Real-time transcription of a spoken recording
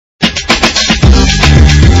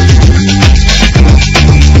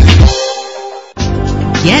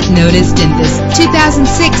get noticed in this 2006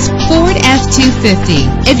 Ford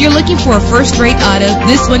F-250. If you're looking for a first-rate auto,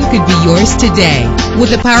 this one could be yours today.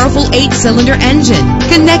 With a powerful 8-cylinder engine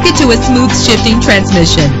connected to a smooth shifting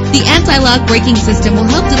transmission, the anti-lock braking system will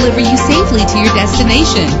help deliver you safely to your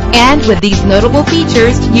destination. And with these notable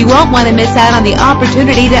features, you won't want to miss out on the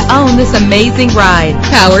opportunity to own this amazing ride.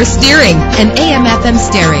 Power steering, an AM/FM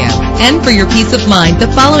stereo. And for your peace of mind, the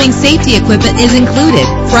following safety equipment is included: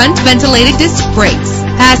 front ventilated disc brakes,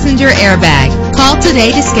 passenger airbag. Call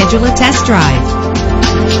today to schedule a test drive.